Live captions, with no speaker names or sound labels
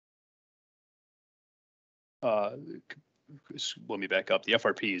uh, let me back up. The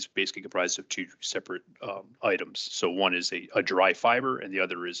FRP is basically comprised of two separate items. So one is a dry fiber and the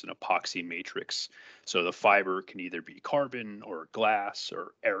other is an epoxy matrix. So the fiber can either be carbon or glass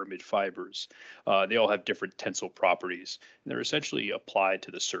or aramid fibers. They all have different tensile properties, and they're essentially applied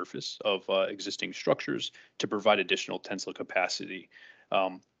to the surface of existing structures to provide additional tensile capacity.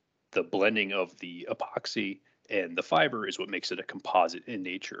 Um, the blending of the epoxy and the fiber is what makes it a composite in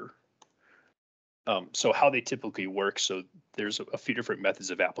nature. So how they typically work, so there's a few different methods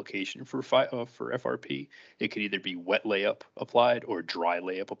of application for FRP. It could either be wet layup applied or dry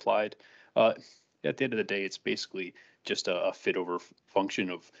layup applied. Uh, at the end of the day, it's basically just a fit over function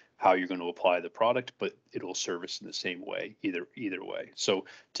of how you're going to apply the product, but it'll service in the same way, either way. So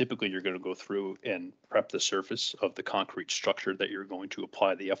typically you're going to go through and prep the surface of the concrete structure that you're going to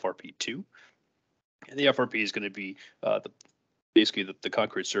apply the FRP to. And the FRP is going to be basically the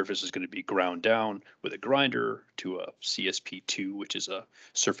concrete surface is going to be ground down with a grinder to a CSP2, which is a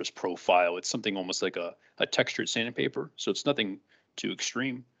surface profile. It's something almost like a textured sandpaper, so it's nothing too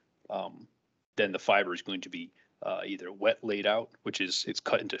extreme. Then the fiber is going to be either wet laid out, which is it's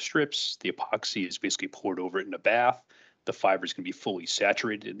cut into strips. The epoxy is basically poured over it in a bath. The fiber is going to be fully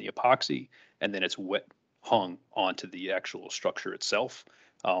saturated in the epoxy, and then it's wet hung onto the actual structure itself.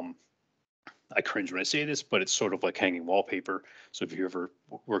 Um, I cringe when I say this, but it's sort of like hanging wallpaper. So if you ever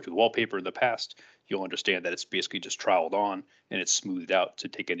worked with wallpaper in the past, you'll understand that it's basically just troweled on and it's smoothed out to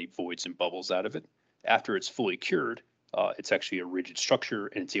take any voids and bubbles out of it. After it's fully cured, it's actually a rigid structure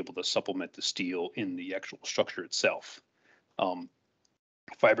and it's able to supplement the steel in the actual structure itself. Um,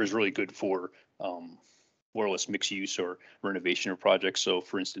 Fiber is really good for more or less mixed use or renovation of projects. So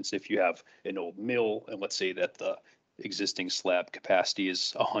for instance, if you have an old mill and let's say that the existing slab capacity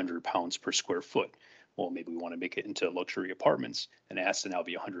is 100 pounds per square foot. Well, maybe we want to make it into luxury apartments and it has to now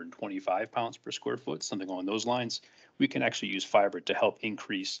be 125 pounds per square foot, something along those lines. We can actually use fiber to help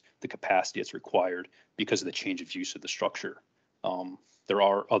increase the capacity that's required because of the change of use of the structure. There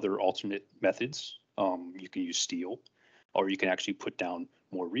are other alternate methods. You can use steel, or you can actually put down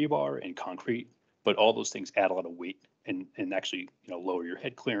more rebar and concrete, but all those things add a lot of weight and actually lower your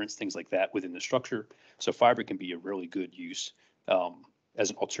head clearance, things like that within the structure. So fiber can be a really good use as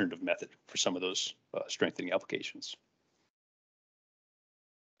an alternative method for some of those strengthening applications.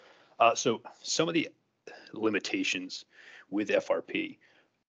 So some of the limitations with FRP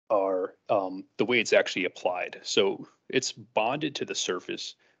are the way it's actually applied. So it's bonded to the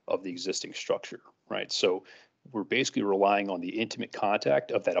surface of the existing structure, right? So we're basically relying on the intimate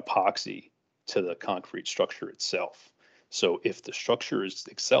contact of that epoxy to the concrete structure itself. So if the structure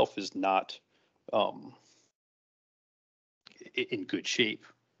itself is not um, in good shape,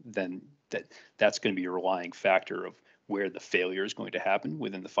 then that's going to be a relying factor of where the failure is going to happen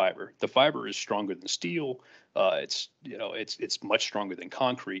within the fiber. The fiber is stronger than steel. It's much stronger than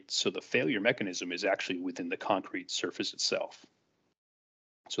concrete. So the failure mechanism is actually within the concrete surface itself.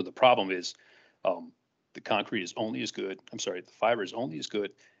 So the problem is the concrete is only as good. I'm sorry, the fiber is only as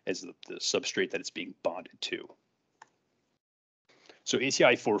good as the substrate that it's being bonded to. So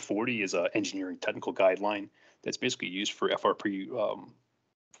ACI 440 is an engineering technical guideline that's basically used for FRP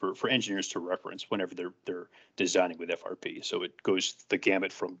for engineers to reference whenever they're designing with FRP. So it goes the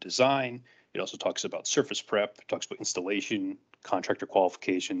gamut from design. It also talks about surface prep, it talks about installation, contractor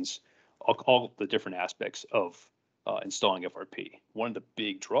qualifications, all the different aspects of installing FRP. One of the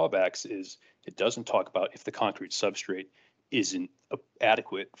big drawbacks is it doesn't talk about if the concrete substrate isn't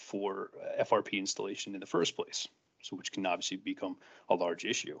adequate for FRP installation in the first place. So which can obviously become a large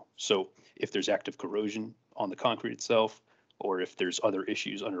issue. So if there's active corrosion on the concrete itself, or if there's other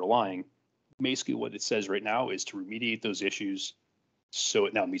issues underlying, basically what it says right now is to remediate those issues so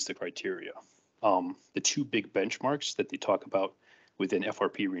it now meets the criteria. The two big benchmarks that they talk about within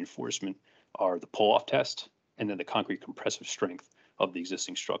FRP reinforcement are the pull-off test and then the concrete compressive strength of the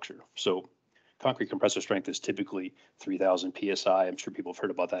existing structure. So concrete compressive strength is typically 3,000 PSI. I'm sure people have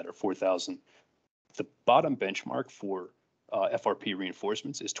heard about that, or 4,000. The bottom benchmark for FRP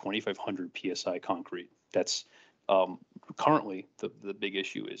reinforcements is 2,500 PSI concrete. That's currently the big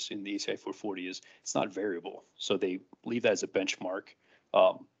issue is in the ACI 440 is it's not variable. So they leave that as a benchmark.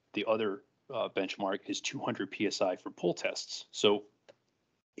 The other benchmark is 200 PSI for pull tests. So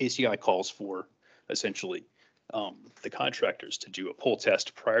ACI calls for essentially the contractors to do a pull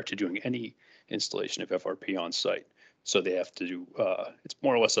test prior to doing any installation of FRP on site. So they have to do, it's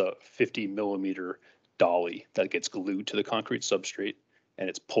more or less a 50 millimeter dolly that gets glued to the concrete substrate and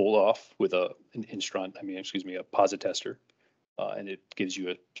it's pulled off with a positester, and it gives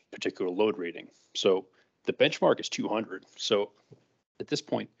you a particular load rating. So the benchmark is 200. So at this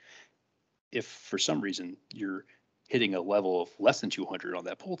point, if for some reason you're hitting a level of less than 200 on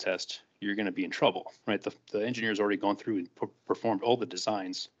that pull test, you're going to be in trouble, right? The engineer's already gone through and performed all the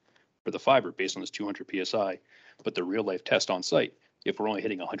designs for the fiber based on this 200 psi, but the real life test on site, if we're only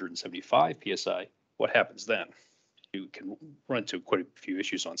hitting 175 psi, what happens then? You can run into quite a few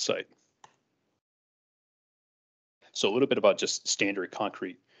issues on site. So a little bit about just standard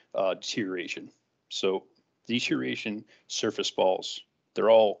concrete deterioration. So deterioration surface falls, they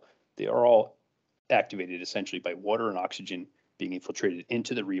are all activated essentially by water and oxygen being infiltrated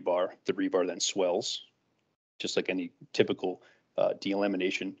into the rebar. The rebar then swells, just like any typical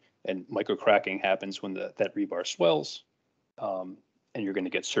delamination, and micro cracking happens when that rebar swells, and you're going to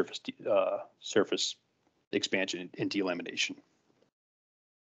get surface expansion and delamination.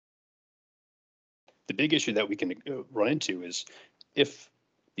 The big issue that we can run into is if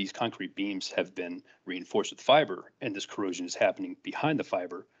these concrete beams have been reinforced with fiber and this corrosion is happening behind the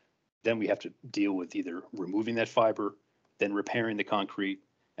fiber, then we have to deal with either removing that fiber, then repairing the concrete,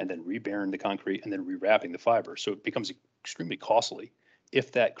 and then rebearing the concrete, and then rewrapping the fiber. So it becomes extremely costly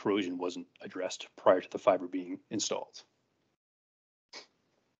if that corrosion wasn't addressed prior to the fiber being installed.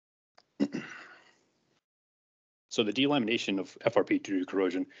 So the delamination of FRP due to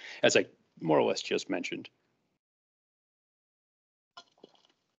corrosion, as I more or less just mentioned.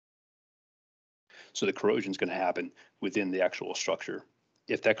 So the corrosion is going to happen within the actual structure.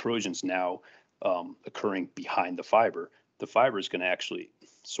 If that corrosion is now occurring behind the fiber is going to actually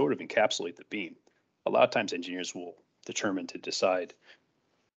sort of encapsulate the beam. A lot of times engineers will determine to decide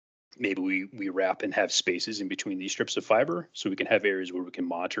maybe we wrap and have spaces in between these strips of fiber so we can have areas where we can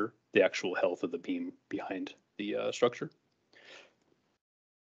monitor the actual health of the beam behind the structure.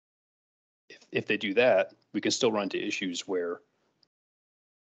 If they do that, we can still run into issues where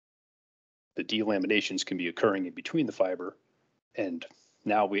the delaminations can be occurring in between the fiber, and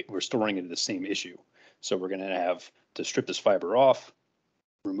now we're still running into the same issue. So we're going to have to strip this fiber off,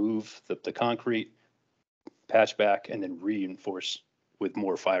 remove the concrete, patch back, and then reinforce with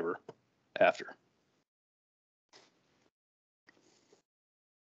more fiber after.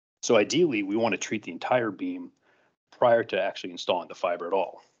 So ideally, we want to treat the entire beam prior to actually installing the fiber at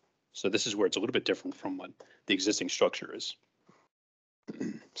all. So this is where it's a little bit different from what the existing structure is.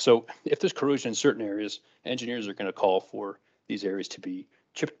 So if there's corrosion in certain areas, engineers are going to call for these areas to be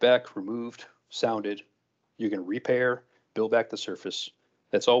chipped back, removed, sounded. You're going to repair, build back the surface.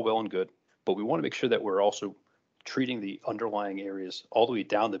 That's all well and good, but we want to make sure that we're also treating the underlying areas all the way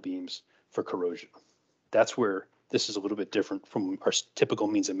down the beams for corrosion. That's where this is a little bit different from our typical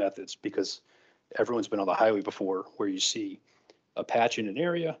means and methods, because everyone's been on the highway before where you see a patch in an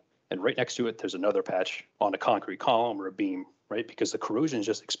area and right next to it there's another patch on a concrete column or a beam, right? Because the corrosion is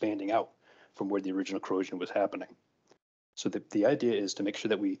just expanding out from where the original corrosion was happening. So the idea is to make sure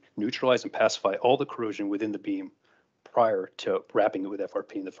that we neutralize and pacify all the corrosion within the beam prior to wrapping it with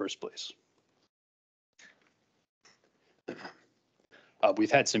FRP in the first place.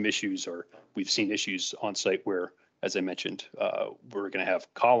 We've had some issues, or we've seen issues on site where, as I mentioned, we're going to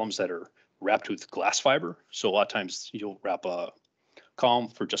have columns that are wrapped with glass fiber. So a lot of times you'll wrap a column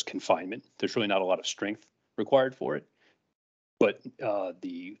for just confinement. There's really not a lot of strength required for it. But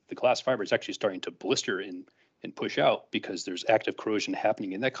the glass fiber is actually starting to blister and push out because there's active corrosion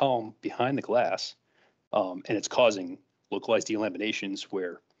happening in that column behind the glass. And it's causing localized delaminations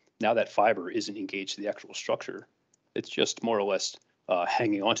where now that fiber isn't engaged to the actual structure. It's just more or less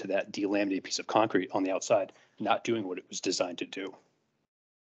hanging onto that delaminated piece of concrete on the outside, not doing what it was designed to do.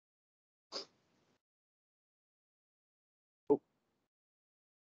 Oh.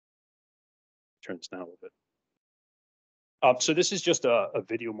 Turn this down a little bit. So this is just a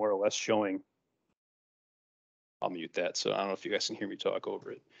video more or less showing, I'll mute that, so I don't know if you guys can hear me talk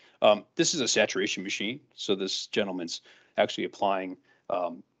over it. This is a saturation machine. So this gentleman's actually applying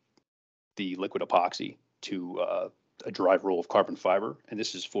the liquid epoxy to a dry roll of carbon fiber, and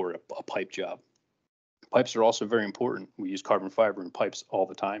this is for a pipe job. Pipes are also very important. We use carbon fiber in pipes all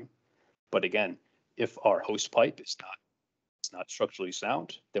the time. But again, if our host pipe is not structurally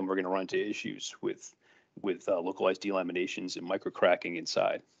sound, then we're going to run into issues with localized delaminations and micro cracking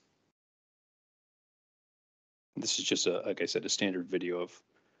inside. This is just like I said, a standard video of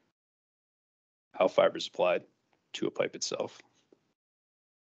how fiber is applied to a pipe itself.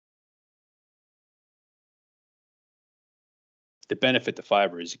 The benefit to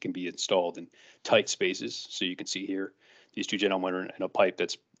fiber is it can be installed in tight spaces. So you can see here, these two gentlemen are in a pipe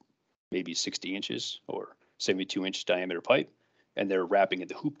that's maybe 60 inches or 72-inch diameter pipe, and they're wrapping in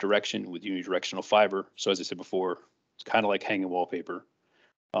the hoop direction with unidirectional fiber. So as I said before, it's kind of like hanging wallpaper.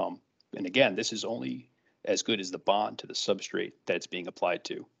 And again, this is only as good as the bond to the substrate that it's being applied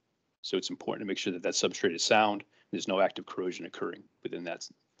to. So it's important to make sure that that substrate is sound. There's no active corrosion occurring within that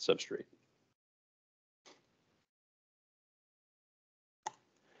substrate.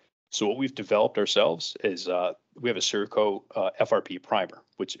 So what we've developed ourselves is we have a Serco FRP primer,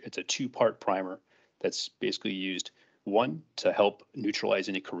 which it's a two-part primer that's basically used, one, to help neutralize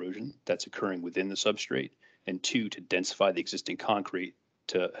any corrosion that's occurring within the substrate, and two, to densify the existing concrete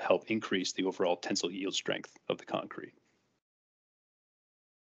to help increase the overall tensile yield strength of the concrete.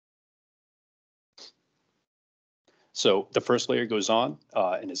 So the first layer goes on,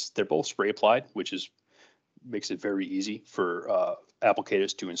 and they're both spray applied, which makes it very easy for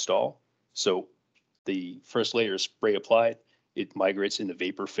applicators to install. So the first layer is spray applied. It migrates in the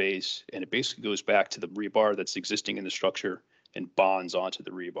vapor phase, and it basically goes back to the rebar that's existing in the structure and bonds onto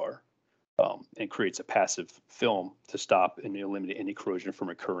the rebar, and creates a passive film to stop and eliminate any corrosion from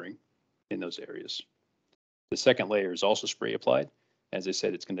occurring in those areas. The second layer is also spray applied. As I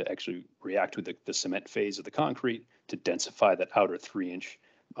said, it's going to actually react with the cement phase of the concrete to densify that outer 3-inch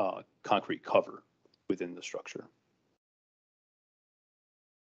concrete cover within the structure.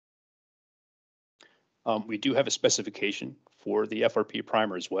 We do have a specification for the FRP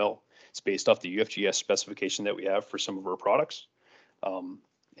primer as well. It's based off the UFGS specification that we have for some of our products.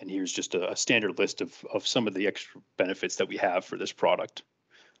 And here's just a standard list of some of the extra benefits that we have for this product.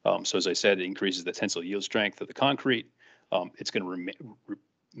 So as I said, it increases the tensile yield strength of the concrete. It's going to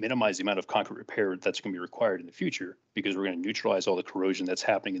minimize the amount of concrete repair that's going to be required in the future, because we're going to neutralize all the corrosion that's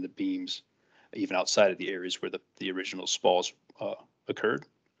happening in the beams, even outside of the areas where the original spalls occurred.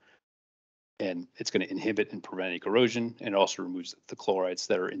 And it's going to inhibit and prevent any corrosion, and also removes the chlorides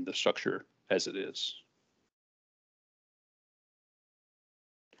that are in the structure as it is.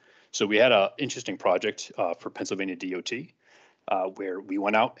 So we had an interesting project for Pennsylvania DOT, where we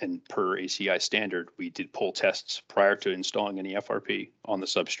went out and, per ACI standard, we did pull tests prior to installing any FRP on the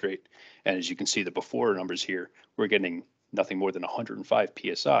substrate. And as you can see, the before numbers here, we're getting nothing more than 105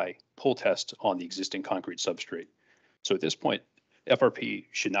 PSI pull test on the existing concrete substrate. So at this point, FRP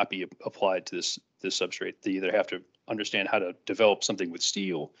should not be applied to this substrate. They either have to understand how to develop something with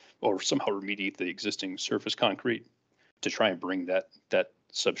steel or somehow remediate the existing surface concrete to try and bring that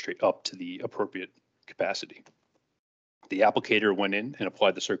substrate up to the appropriate capacity. The applicator went in and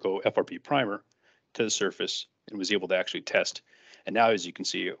applied the Serco FRP primer to the surface and was able to actually test. And now, as you can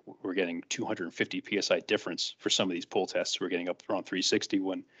see, we're getting 250 PSI difference for some of these pull tests. We're getting up around 360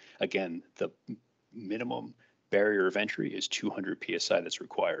 when, again, the minimum barrier of entry is 200 PSI that's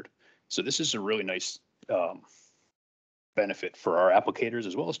required. So this is a really nice benefit for our applicators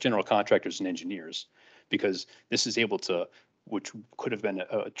as well as general contractors and engineers, because this is able to, which could have been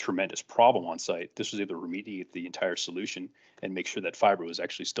a tremendous problem on site, this was able to remediate the entire solution and make sure that fiber was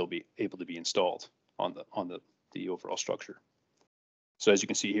actually still be able to be installed on the overall structure. So as you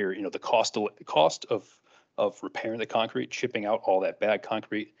can see here, the cost of repairing the concrete, chipping out all that bad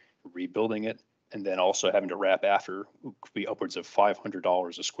concrete, rebuilding it, and then also having to wrap after could be upwards of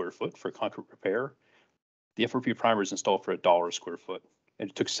 $500 a square foot for concrete repair. The FRP primer is installed for $1 a square foot, and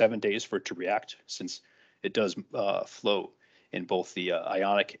it took 7 days for it to react, since it does flow in both the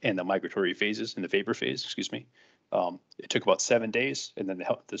ionic and the migratory phases, in the vapor phase, excuse me. It took about 7 days, and then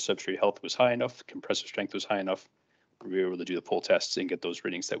the substrate health was high enough, compressive strength was high enough. We were able to do the pull tests and get those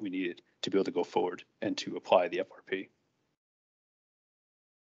readings that we needed to be able to go forward and to apply the FRP.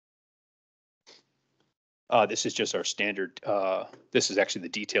 This is just our standard. This is actually the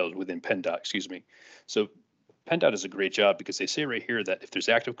details within PennDOT, excuse me. So PennDOT does a great job, because they say right here that if there's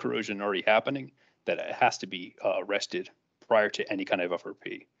active corrosion already happening, that it has to be arrested prior to any kind of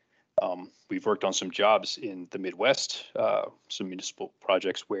FRP. We've worked on some jobs in the Midwest, some municipal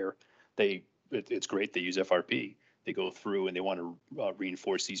projects where it's great, they use FRP. They go through and they want to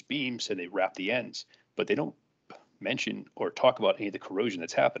reinforce these beams, and they wrap the ends, but they don't mention or talk about any of the corrosion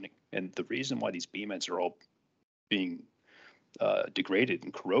that's happening. And the reason why these beam ends are all being degraded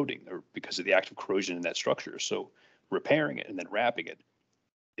and corroding are because of the active corrosion in that structure. So repairing it and then wrapping it,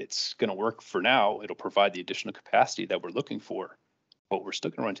 it's going to work for now. It'll provide the additional capacity that we're looking for, but we're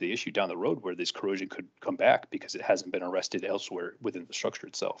still going to run into the issue down the road where this corrosion could come back because it hasn't been arrested elsewhere within the structure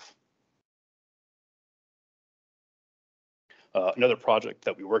itself. Another project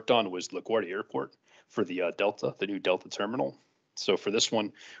that we worked on was LaGuardia Airport for the the new Delta terminal. So for this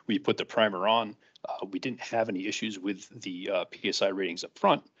one, we put the primer on. We didn't have any issues with the PSI ratings up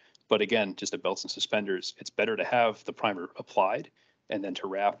front, but again, just a belts and suspenders. It's better to have the primer applied and then to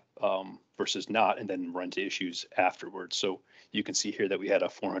wrap versus not, and then run into issues afterwards. So you can see here that we had a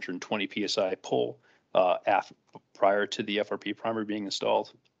 420 PSI pull prior to the FRP primer being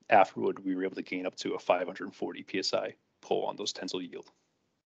installed. Afterward, we were able to gain up to a 540 PSI pull on those tensile yield.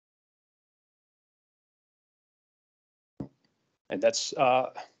 And that's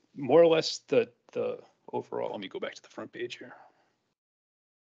more or less the overall. Let me go back to the front page here.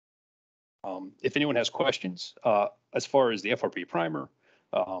 If anyone has questions, as far as the FRP primer,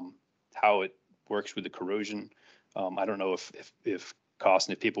 how it works with the corrosion, I don't know if Cost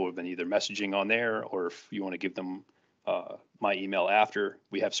and if people have been either messaging on there or if you want to give them my email after.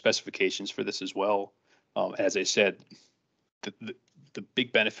 We have specifications for this as well. As I said, the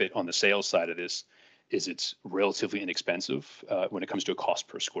big benefit on the sales side of this is it's relatively inexpensive when it comes to a cost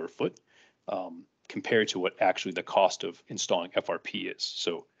per square foot compared to what actually the cost of installing FRP is.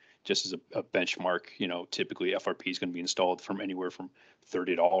 So just as a benchmark, typically FRP is going to be installed from anywhere from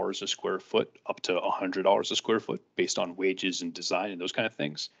 $30 a square foot up to $100 a square foot based on wages and design and those kind of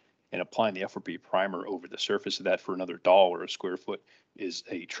things. And applying the FRP primer over the surface of that for another $1 a square foot is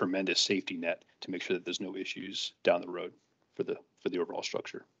a tremendous safety net to make sure that there's no issues down the road for the overall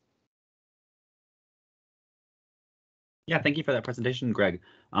structure. Yeah, thank you for that presentation, Greg.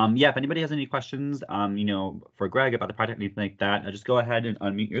 Yeah, if anybody has any questions, for Greg about the project, anything like that, just go ahead and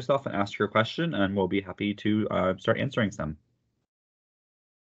unmute yourself and ask your question, and we'll be happy to start answering some.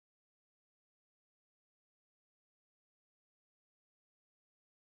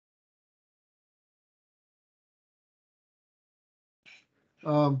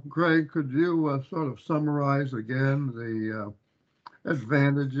 Greg, could you sort of summarize again the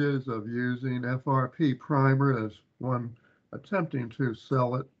advantages of using FRP primer as one attempting to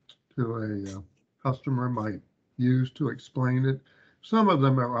sell it to a customer might use to explain it? Some of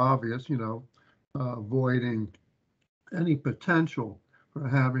them are obvious, avoiding any potential for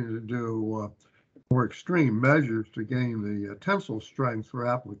having to do more extreme measures to gain the tensile strength for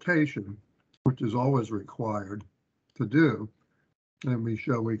application, which is always required to do. And we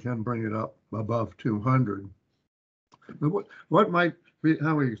show we can bring it up above 200. But what might be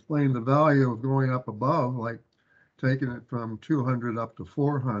how we explain the value of going up above, like taking it from 200 up to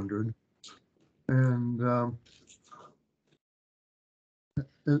 400, and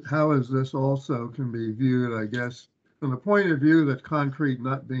how is this also can be viewed, I guess, from the point of view that concrete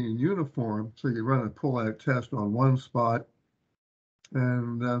not being uniform, so you run a pull-out test on one spot,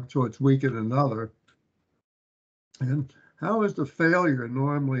 and so it's weak at another. And how is the failure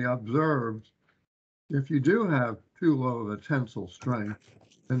normally observed if you do have too low of a tensile strength?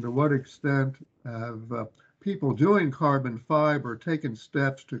 And to what extent have people doing carbon fiber taken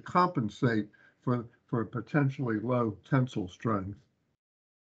steps to compensate for potentially low tensile strength?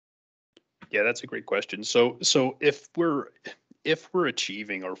 Yeah, that's a great question. So if we're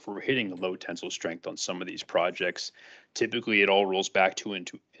achieving or if we're hitting low tensile strength on some of these projects, typically it all rolls back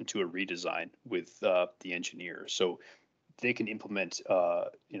into a redesign with the engineer. So they can implement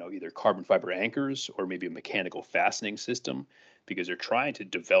either carbon fiber anchors or maybe a mechanical fastening system because they're trying to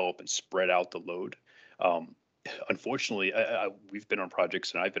develop and spread out the load. Unfortunately, we've been on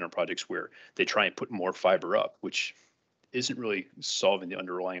projects and I've been on projects where they try and put more fiber up, which isn't really solving the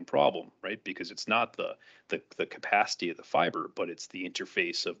underlying problem, right? Because it's not the capacity of the fiber, but it's the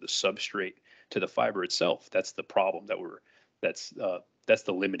interface of the substrate to the fiber itself. That's the problem that's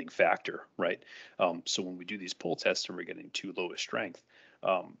the limiting factor, right? So when we do these pull tests and we're getting too low a strength,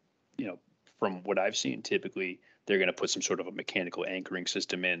 from what I've seen, typically they're going to put some sort of a mechanical anchoring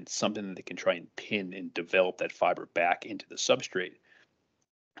system in, something that they can try and pin and develop that fiber back into the substrate.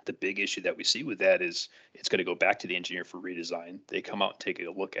 The big issue that we see with that is it's going to go back to the engineer for redesign. They come out and take a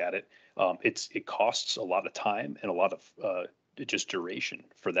look at it. It costs a lot of time and a lot of just duration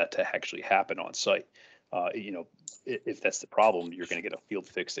for that to actually happen on site. If that's the problem, you're going to get a field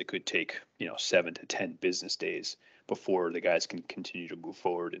fix that could take 7 to 10 business days before the guys can continue to move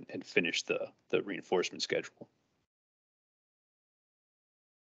forward and finish the reinforcement schedule.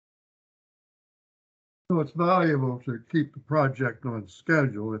 So it's valuable to keep the project on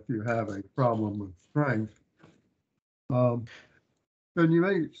schedule if you have a problem with strength. Can you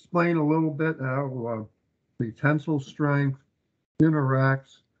maybe explain a little bit how the tensile strength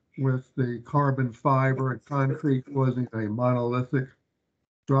interacts with the carbon fiber and concrete causing a monolithic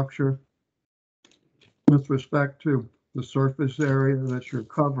structure with respect to the surface area that you're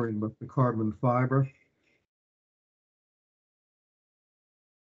covering with the carbon fiber?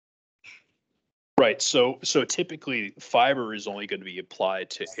 Right. So typically fiber is only going to be applied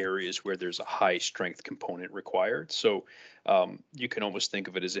to areas where there's a high strength component required. So you can almost think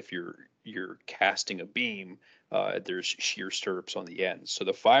of it as if you're casting a beam. There's shear stirrups on the ends. So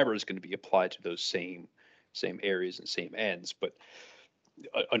the fiber is going to be applied to those same areas and same ends. But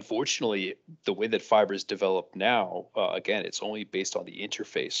unfortunately, the way that fiber is developed now, again, it's only based on the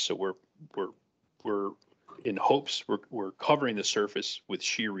interface. So we're in hopes we're covering the surface with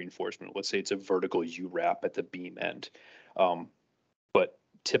shear reinforcement. Let's say it's a vertical U-wrap at the beam end.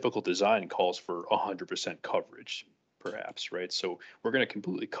 typical design calls for 100% coverage, perhaps, right? So we're going to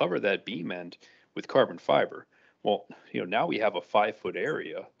completely cover that beam end with carbon fiber. Well, now we have a 5-foot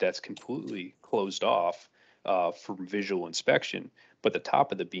area that's completely closed off from visual inspection, but the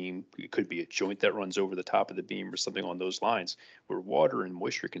top of the beam, it could be a joint that runs over the top of the beam or something along those lines, where water and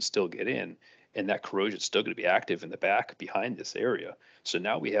moisture can still get in, and that corrosion is still going to be active in the back behind this area. So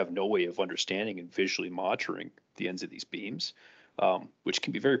now we have no way of understanding and visually monitoring the ends of these beams, which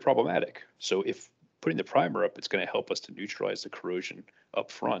can be very problematic. So if putting the primer up, it's going to help us to neutralize the corrosion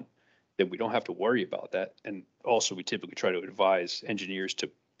up front, then we don't have to worry about that. And also, we typically try to advise engineers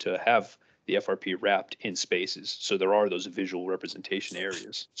to have the FRP wrapped in spaces. So there are those visual representation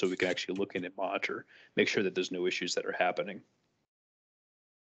areas, so we can actually look in and monitor, make sure that there's no issues that are happening.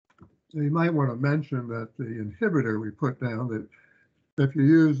 So you might want to mention that the inhibitor we put down, that if you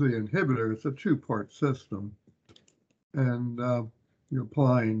use the inhibitor, it's a 2-part system. And you're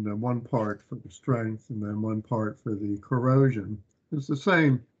applying one part for the strength and then one part for the corrosion. It's the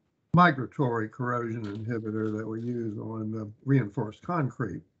same migratory corrosion inhibitor that we use on the reinforced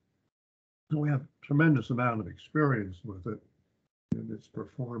concrete. And we have a tremendous amount of experience with it and its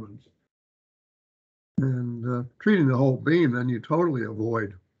performance. And treating the whole beam, then you totally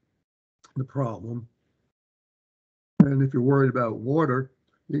avoid the problem. And if you're worried about water,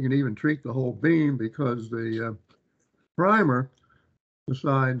 you can even treat the whole beam, because the primer,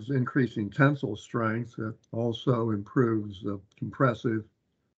 besides increasing tensile strength, it also improves the compressive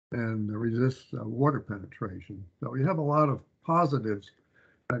and resists water penetration. So we have a lot of positives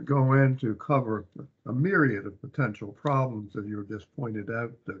that go in to cover a myriad of potential problems that you just pointed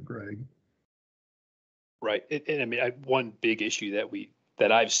out, Greg. Right. And I mean, one big issue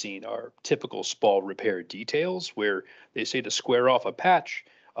that I've seen are typical spall repair details, where they say to square off a patch,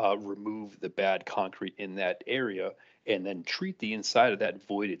 remove the bad concrete in that area, and then treat the inside of that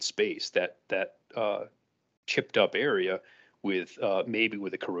voided space, that chipped up area, with maybe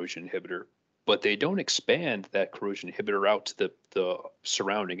with a corrosion inhibitor. But they don't expand that corrosion inhibitor out to the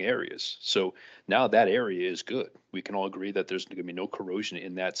surrounding areas. So now that area is good. We can all agree that there's going to be no corrosion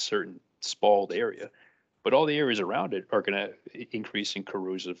in that certain spalled area. But all the areas around it are going to increase in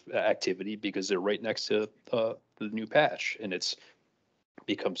corrosive activity because they're right next to the new patch, and it's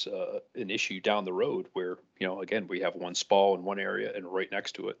becomes an issue down the road where, again, we have one spall in one area, and right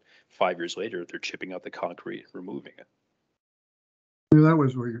next to it, 5 years later, they're chipping out the concrete and removing it. That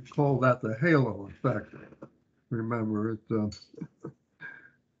was, we call that the halo effect. Remember,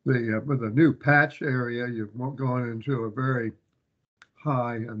 with the new patch area, you've gone into a very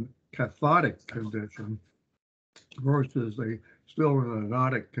high and cathodic condition versus a still in an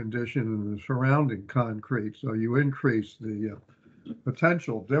anodic condition in the surrounding concrete. So you increase the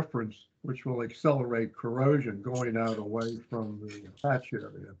potential difference, which will accelerate corrosion going out away from the patch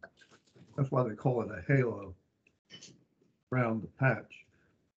area. That's why they call it a halo around the patch.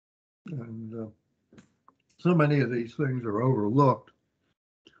 And so many of these things are overlooked.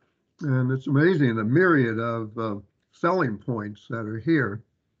 And it's amazing the myriad of selling points that are here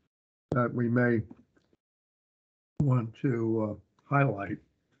that we may want to highlight.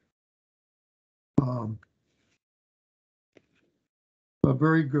 But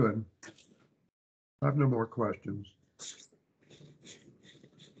very good. I have no more questions.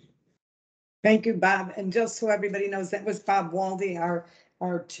 Thank you, Bob. And just so everybody knows, that was Bob Waldy,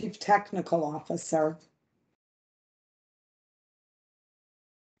 our Chief Technical Officer.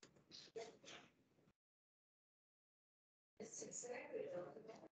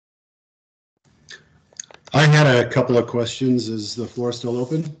 I had a couple of questions. Is the floor still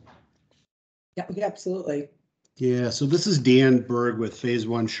open? Yeah, absolutely. Yeah, so this is Dan Berg with Phase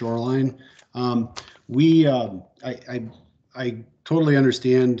 1 Shoreline. I totally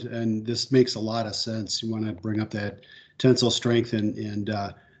understand, and this makes a lot of sense. You want to bring up that tensile strength and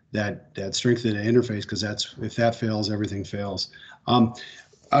that strength of the interface, because that's, if that fails, everything fails.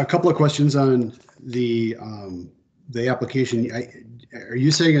 A couple of questions on the application. Are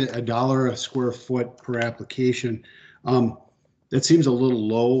you saying $1 a square foot per application? That seems a little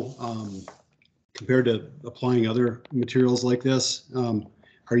low compared to applying other materials like this.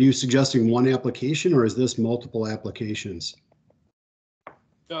 Are you suggesting one application, or is this multiple applications?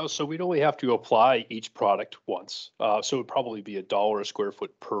 No, so we'd only have to apply each product once. So it would probably be $1 a square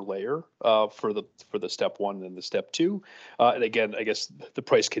foot per layer for the step 1 and the step 2. And again, I guess the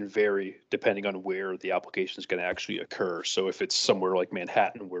price can vary depending on where the application is going to actually occur. So if it's somewhere like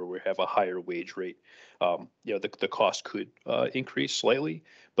Manhattan, where we have a higher wage rate, the cost could increase slightly,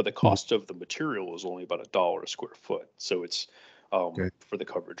 but the cost of the material is only about $1 a square foot. So it's Okay. for the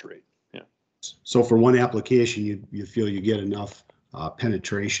coverage rate. Yeah. So for one application, you feel you get enough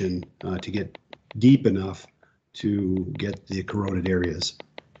penetration to get deep enough to get the corroded areas.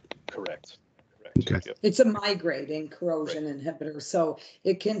 Correct. Okay. Yep. It's a migrating corrosion inhibitor, so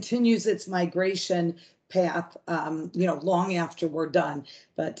it continues its migration path, long after we're done,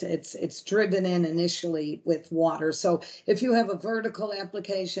 but it's driven in initially with water. So if you have a vertical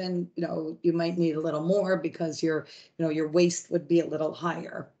application, you might need a little more because your waste would be a little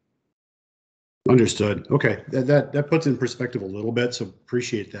higher. Understood. Okay, that puts in perspective a little bit, so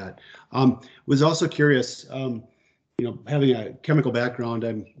appreciate that. Was also curious, having a chemical background,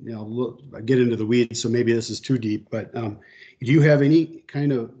 I get into the weeds, so maybe this is too deep, but do you have any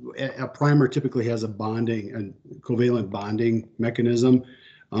kind of, a primer typically has a bonding and covalent bonding mechanism.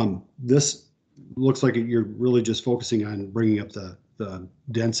 This looks like you're really just focusing on bringing up the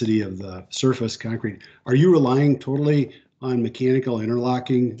density of the surface concrete. Are you relying totally on mechanical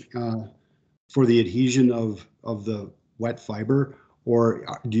interlocking for the adhesion of the wet fiber, or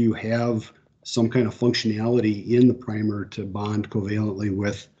do you have some kind of functionality in the primer to bond covalently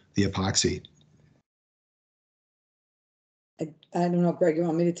with the epoxy? I don't know, Greg, you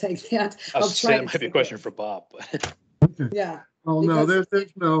want me to take that? I'll say that might be a question for Bob. Yeah. Oh, no, Because-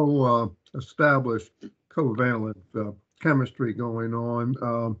 there's no established covalent chemistry going on.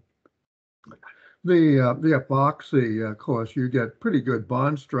 The epoxy, of course, you get pretty good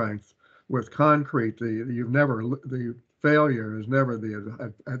bond strength with concrete. The failure is never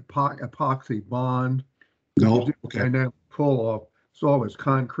the epoxy bond. No. Okay. Dynamic pull off. It's always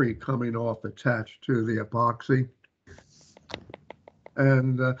concrete coming off attached to the epoxy.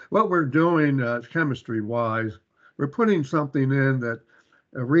 And what we're doing chemistry wise, we're putting something in that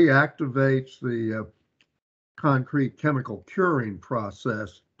reactivates the concrete chemical curing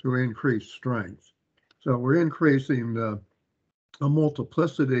process to increase strength. So we're increasing a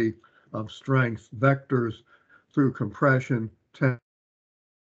multiplicity of strength vectors through compression.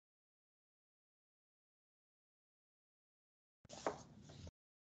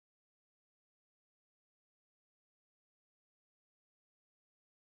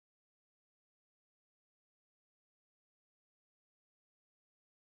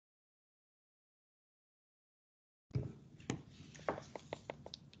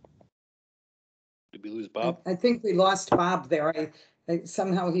 Did we lose Bob? I think we lost Bob there.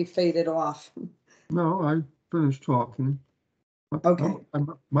 Somehow he faded off. No, I finished talking. Okay.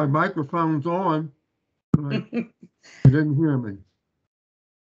 My microphone's on. You didn't hear me.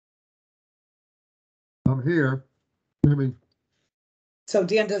 I'm here. Hear me? So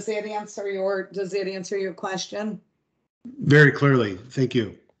Dan, does that answer your question? Very clearly. Thank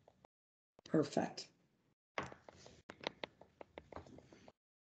you. Perfect.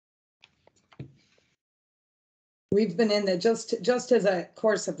 We've been in the, just as a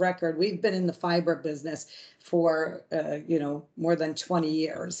course of record, we've been in the fiber business for, more than 20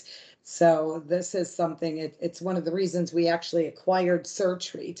 years. So this is something, it's one of the reasons we actually acquired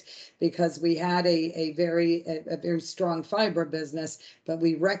Surtreat, because we had a very strong fiber business, but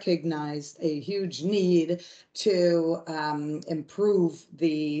we recognized a huge need to improve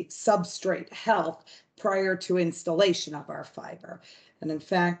the substrate health prior to installation of our fiber. And in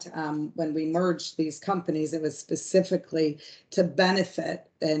fact, when we merged these companies, it was specifically to benefit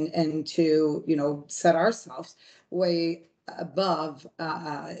and to, set ourselves way above,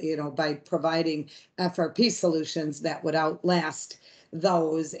 by providing FRP solutions that would outlast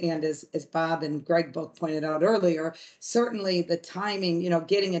those. And as Bob and Greg both pointed out earlier, certainly the timing,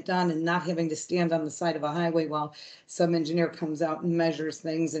 getting it done and not having to stand on the side of a highway while some engineer comes out and measures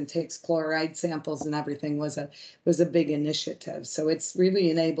things and takes chloride samples and everything was a big initiative. So it's really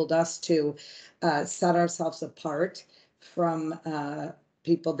enabled us to set ourselves apart from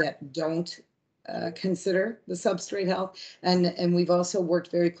people that don't consider the substrate health, and we've also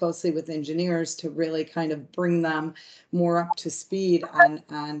worked very closely with engineers to really kind of bring them more up to speed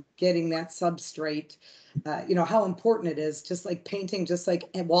on getting that substrate, how important it is, just like painting, just like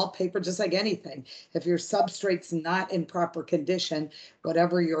wallpaper, just like anything. If your substrate's not in proper condition,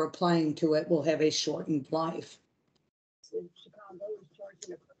 whatever you're applying to it will have a shortened life. Chicago is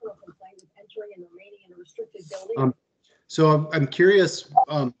charging a criminal complaint with entering and remaining in a restricted building. So I'm curious,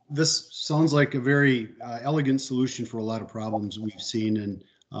 this sounds like a very elegant solution for a lot of problems we've seen,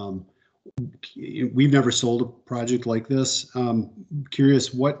 and we've never sold a project like this.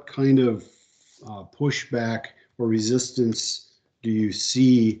 Curious, what kind of pushback or resistance do you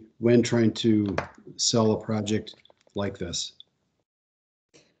see when trying to sell a project like this?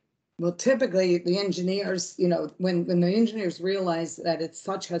 Well, typically the engineers, when the engineers realize that it's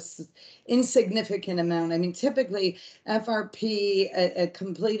such a insignificant amount, I mean, typically FRP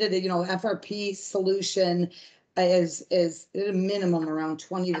completed, FRP solution is at a minimum around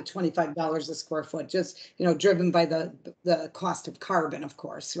 $20 to $25 a square foot, just, driven by the cost of carbon, of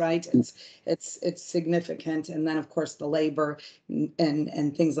course, right? It's significant. And then of course the labor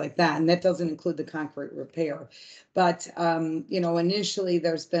and things like that. And that doesn't include the concrete repair. But, initially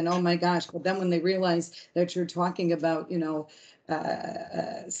there's been, oh my gosh, but then when they realize that you're talking about,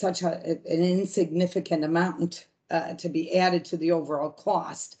 such an insignificant amount to be added to the overall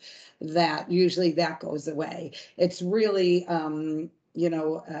cost, that usually that goes away. It's really,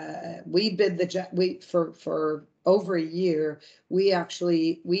 we bid for over a year. We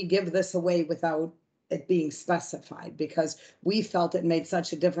give this away without it being specified because we felt it made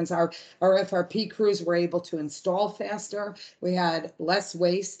such a difference. Our FRP crews were able to install faster. We had less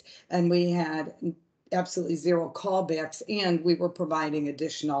waste, and we had absolutely zero callbacks, and we were providing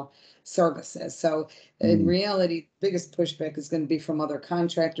additional services. So in reality, biggest pushback is going to be from other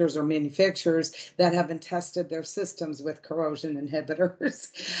contractors or manufacturers that haven't tested their systems with corrosion inhibitors.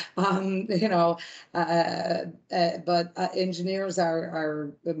 But engineers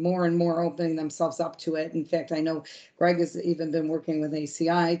are more and more opening themselves up to it. In fact, I know Greg has even been working with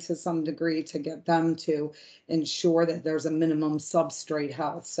ACI to some degree to get them to ensure that there's a minimum substrate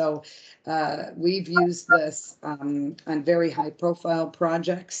health. So we've used this on very high profile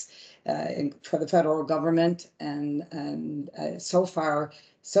projects for the federal government, and so far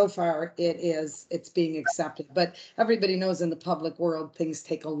it's being accepted. But everybody knows in the public world things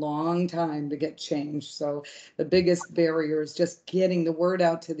take a long time to get changed. So the biggest barrier is just getting the word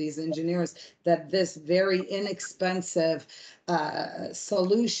out to these engineers that this very inexpensive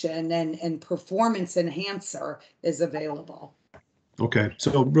solution and performance enhancer is available. Okay,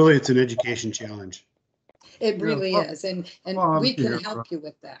 so really it's an education challenge. It really is, and we can help you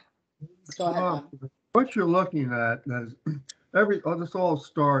with that. Go ahead, Bob. What you're looking at is this all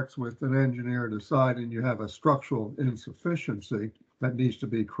starts with an engineer deciding you have a structural insufficiency that needs to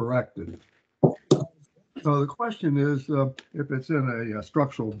be corrected. So the question is, if it's in a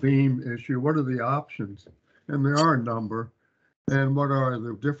structural beam issue, what are the options? And there are a number. And what are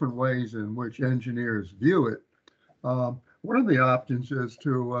the different ways in which engineers view it? One of the options is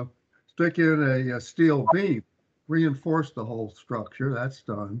to stick in a steel beam, reinforce the whole structure. That's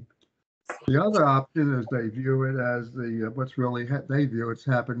done. The other option is they view it as they view it's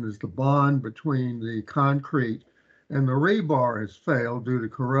happened as the bond between the concrete and the rebar has failed due to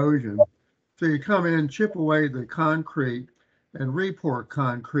corrosion. So you come in, chip away the concrete, and re-pour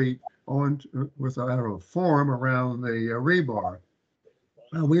concrete with a form around the rebar.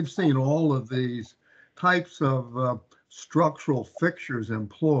 We've seen all of these types of structural fixtures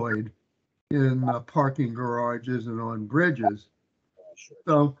employed in parking garages and on bridges.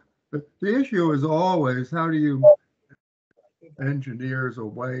 So the issue is always, how do you engineers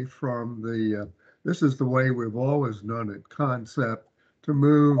away from this is the way we've always done it concept, to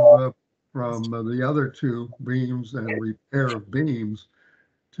move from the other two beams and repair of beams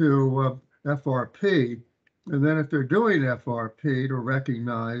to FRP. And then if they're doing FRP, to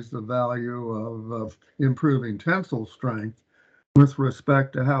recognize the value of improving tensile strength with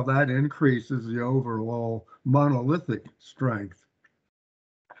respect to how that increases the overall monolithic strength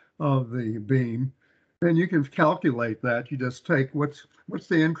of the beam. And you can calculate that. You just take what's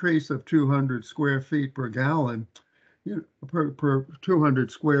the increase of 200 square feet per gallon, per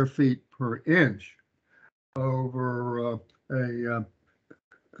 200 square feet per inch over a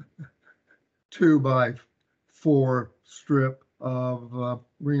 2x4 strip of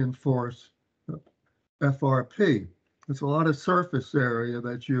reinforced FRP. It's a lot of surface area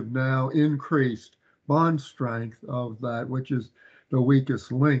that you've now increased bond strength of that, which is the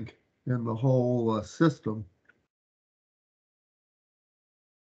weakest link in the whole system.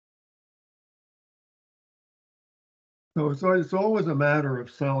 So it's always a matter of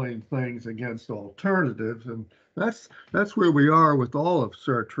selling things against alternatives, and that's where we are with all of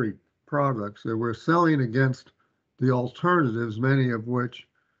Surtreat products, that we're selling against the alternatives, many of which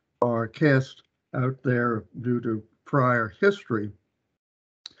are cast out there due to prior history.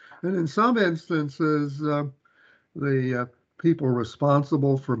 And in some instances, the people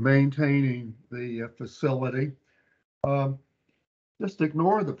responsible for maintaining the facility just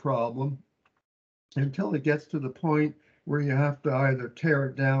ignore the problem until it gets to the point where you have to either tear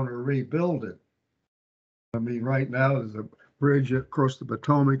it down or rebuild it. I mean, right now there's a bridge across the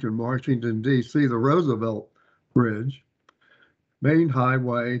Potomac in Washington, D.C., the Roosevelt Bridge, main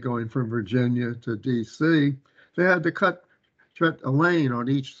highway going from Virginia to D.C. They had to cut a lane on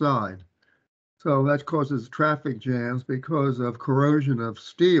each side. So that causes traffic jams because of corrosion of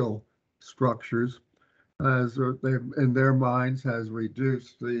steel structures, as in their minds has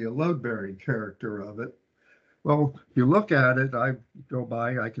reduced the load-bearing character of it. Well, if you look at it, I go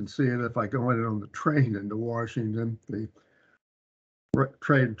by, I can see it if I go in on the train into Washington, the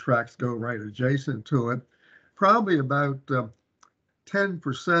train tracks go right adjacent to it. Probably about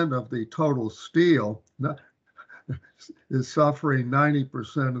 10% of the total steel is suffering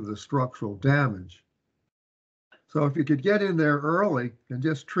 90% of the structural damage. So if you could get in there early and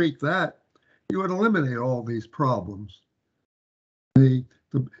just treat that, you would eliminate all these problems. And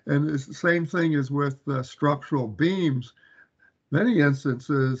it's the same thing as with structural beams. Many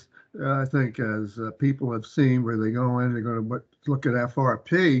instances, I think, as people have seen where they go in, they're going to look at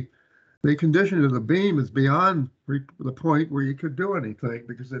FRP, the condition of the beam is beyond the point where you could do anything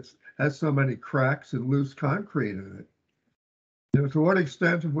because it has so many cracks and loose concrete in it. You know, to what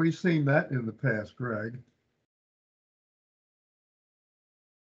extent have we seen that in the past, Greg?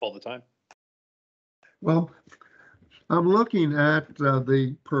 All the time. Well, I'm looking at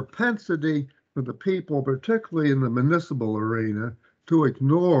the propensity for the people, particularly in the municipal arena, to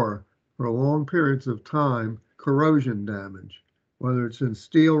ignore for long periods of time corrosion damage, whether it's in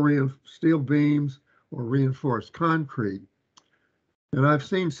steel beams or reinforced concrete. And I've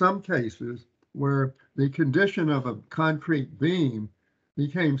seen some cases where the condition of a concrete beam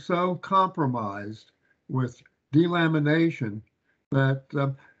became so compromised with delamination that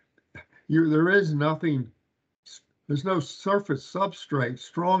there's no surface substrate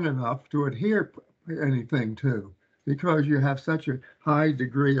strong enough to adhere anything to because you have such a high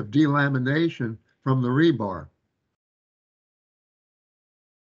degree of delamination from the rebar.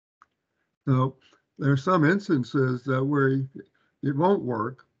 So there are some instances where it won't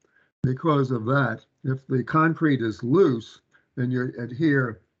work because of that. If the concrete is loose and you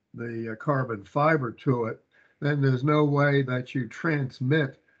adhere the carbon fiber to it, then there's no way that you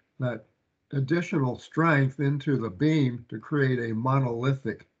transmit that additional strength into the beam to create a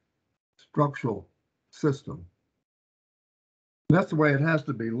monolithic structural system. That's the way it has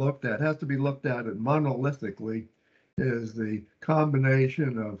to be looked at. It has to be looked at monolithically is the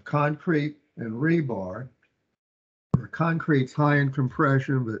combination of concrete and rebar. Concrete's high in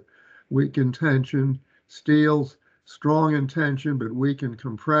compression but weak in tension. Steel's strong in tension but weak in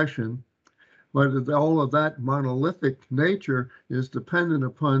compression. But all of that monolithic nature is dependent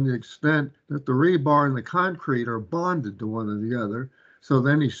upon the extent that the rebar and the concrete are bonded to one or the other, so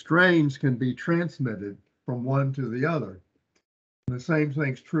that any strains can be transmitted from one to the other. And the same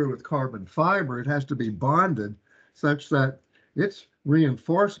thing's true with carbon fiber. It has to be bonded such that its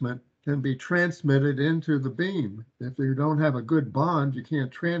reinforcement can be transmitted into the beam. If you don't have a good bond, you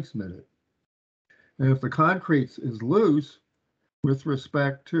can't transmit it. And if the concrete is loose, with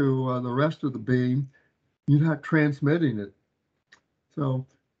respect to the rest of the beam, you're not transmitting it. So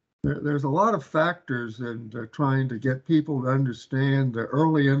there's a lot of factors in trying to get people to understand that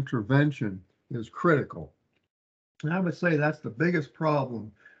early intervention is critical. And I would say that's the biggest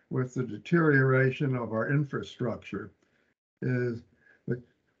problem with the deterioration of our infrastructure is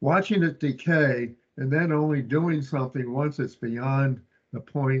watching it decay and then only doing something once it's beyond the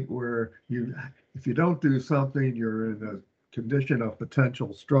point where if you don't do something, you're in a condition of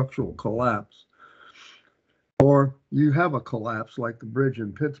potential structural collapse, or you have a collapse like the bridge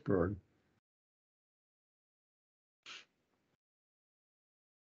in Pittsburgh.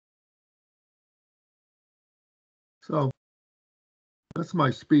 So that's my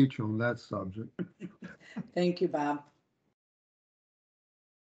speech on that subject. Thank you, Bob.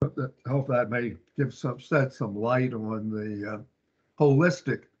 I hope that may shed some light on the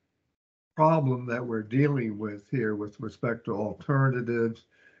holistic problem that we're dealing with here with respect to alternatives,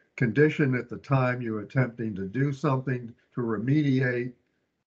 condition at the time you're attempting to do something to remediate,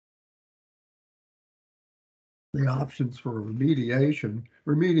 the options for remediation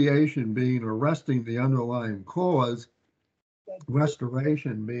being arresting the underlying cause,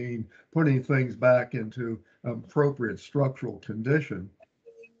 restoration being putting things back into appropriate structural condition.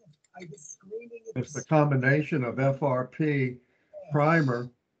 It's the combination of FRP primer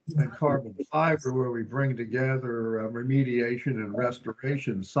and carbon fiber where we bring together remediation and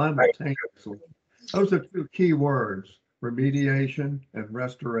restoration simultaneously. Those are two key words, remediation and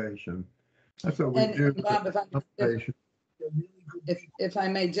restoration. That's what we do. Bob, if I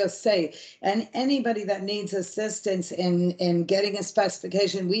may just say, and anybody that needs assistance in getting a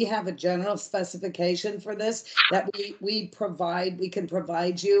specification, we have a general specification for this that we can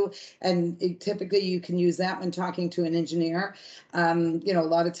provide you, and typically you can use that when talking to an engineer. You know, a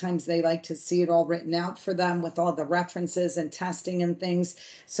lot of times they like to see it all written out for them with all the references and testing and things.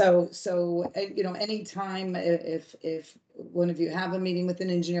 So you know, anytime if one of you have a meeting with an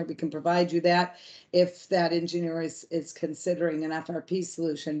engineer, we can provide you that if that engineer is considering offering an FRP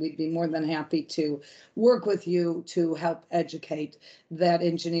solution, we'd be more than happy to work with you to help educate that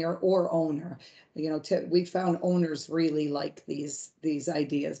engineer or owner. We found owners really like these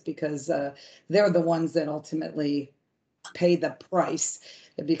ideas because they're the ones that ultimately pay the price,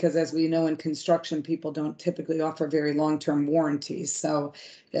 because as we know in construction, people don't typically offer very long-term warranties. So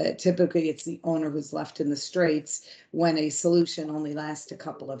typically it's the owner who's left in the straits when a solution only lasts a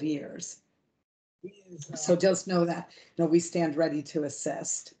couple of years. So just know that, we stand ready to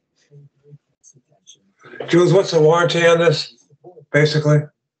assist. Jules, what's the warranty on this, basically?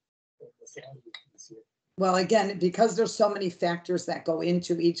 Well, again, because there's so many factors that go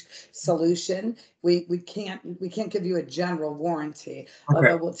into each solution, we can't give you a general warranty. Okay.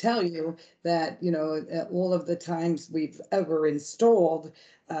 Although we'll tell you that, all of the times we've ever installed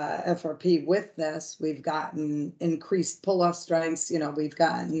FRP with this, we've gotten increased pull-off strengths. We've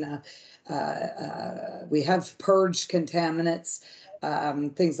gotten we have purged contaminants,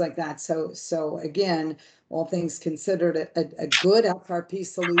 things like that. So again, all things considered, a good FRP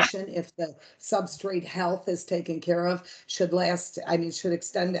solution, if the substrate health is taken care of, should last, should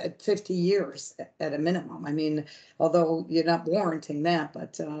extend at 50 years at a minimum. Although you're not warranting that,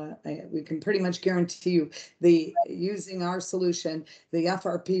 but we can pretty much guarantee you using our solution, the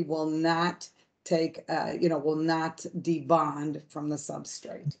FRP will not take, will not debond from the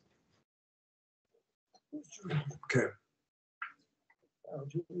substrate. Okay.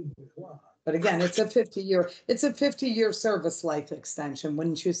 But again, it's a 50-year service life extension,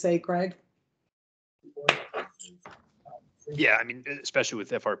 wouldn't you say, Greg? Yeah, especially with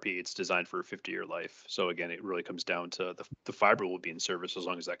FRP, it's designed for a 50-year life. So again, it really comes down to the fiber will be in service as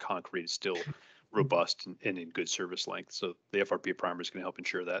long as that concrete is still robust and in good service length. So the FRP primer is going to help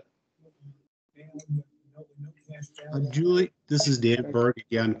ensure that. Julie, this is Dan Berg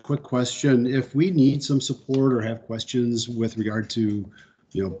again. Quick question. If we need some support or have questions with regard to,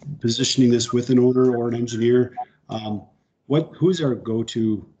 positioning this with an owner or an engineer, who's our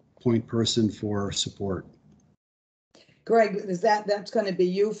go-to point person for support? Greg, that's going to be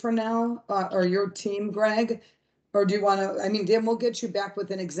you for now, or your team, Greg? Or do you want to, Dan, we'll get you back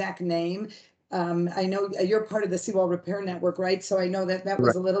with an exact name. I know you're part of the Seawall Repair Network, right? So I know that was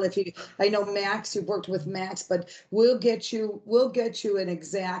Right. a little iffy. I know Max, you've worked with Max, but we'll get you an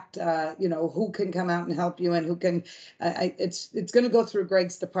exact, who can come out and help you and who can, it's going to go through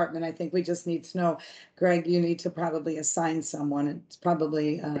Greg's department. I think we just need to know, Greg, you need to probably assign someone. It's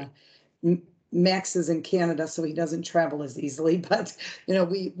probably, Max is in Canada, so he doesn't travel as easily, but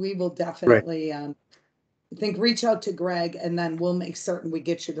we will definitely, I think, reach out to Greg, and then we'll make certain we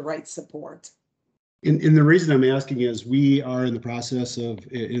get you the right support. And the reason I'm asking is we are in the process of,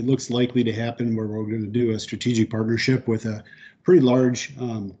 it looks likely to happen where we're going to do a strategic partnership with a pretty large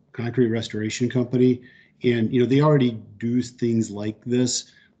concrete restoration company. And, they already do things like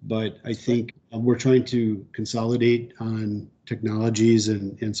this, but I think we're trying to consolidate on technologies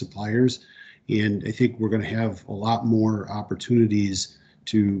and suppliers. And I think we're going to have a lot more opportunities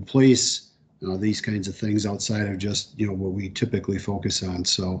to place these kinds of things outside of just, what we typically focus on.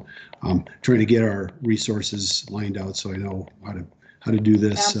 So trying to get our resources lined out so I know how to do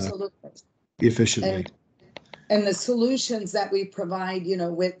this efficiently. And the solutions that we provide,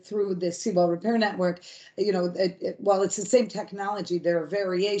 through the Seawall Repair Network, while it's the same technology, there are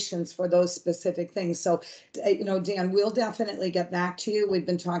variations for those specific things. So, Dan, we'll definitely get back to you. We've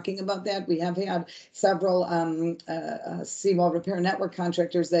been talking about that. We have had several Seawall Repair Network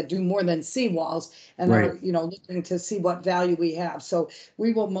contractors that do more than seawalls and Right. are, looking to see what value we have. So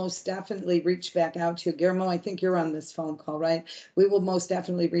we will most definitely reach back out to you. Guillermo, I think you're on this phone call, right? We will most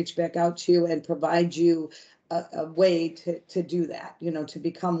definitely reach back out to you and provide you a way to do that, to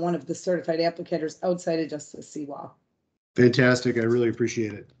become one of the certified applicators outside of just the seawall. Fantastic. I really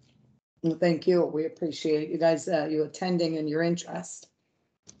appreciate it. Well, thank you. We appreciate you guys, you attending and your interest.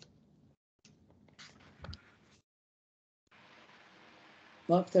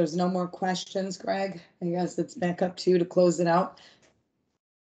 Well, if there's no more questions, Greg, I guess it's back up to you to close it out.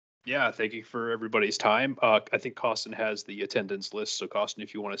 Yeah, thank you for everybody's time. I think Costin has the attendance list. So Costin,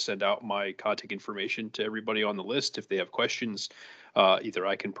 if you want to send out my contact information to everybody on the list, if they have questions, either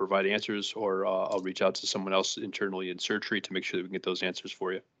I can provide answers or I'll reach out to someone else internally in Surgery to make sure that we can get those answers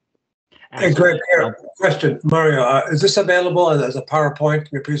for you. Hey, Greg, here, question, Mario, is this available as a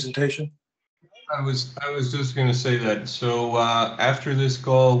PowerPoint, your presentation? I was just gonna say that. So after this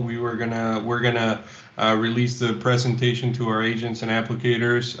call, we're gonna release the presentation to our agents and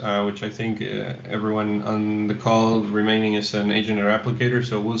applicators, which I think everyone on the call remaining is an agent or applicator.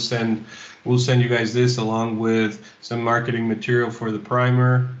 So we'll send you guys this along with some marketing material for the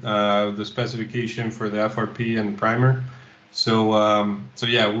primer, the specification for the FRP and the primer. So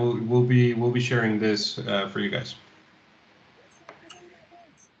yeah, we'll be sharing this for you guys.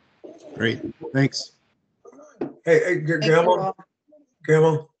 Great, thanks. Hey, Thank you Guillermo, all.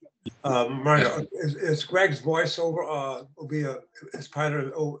 Guillermo, Mario, is Greg's voiceover will be as part of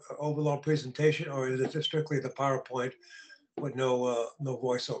the overall presentation, or is it just strictly the PowerPoint with no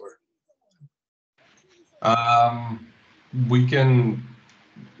voiceover? We can.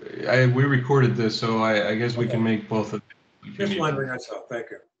 We recorded this, so I guess we can make both of them. Just wondering, that's all. Thank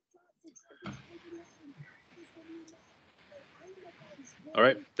you. All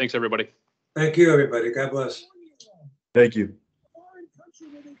right. Thanks, everybody. Thank you, everybody. God bless. Thank you. I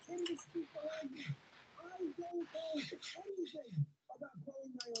don't know anything about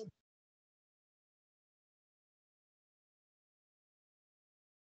growing my own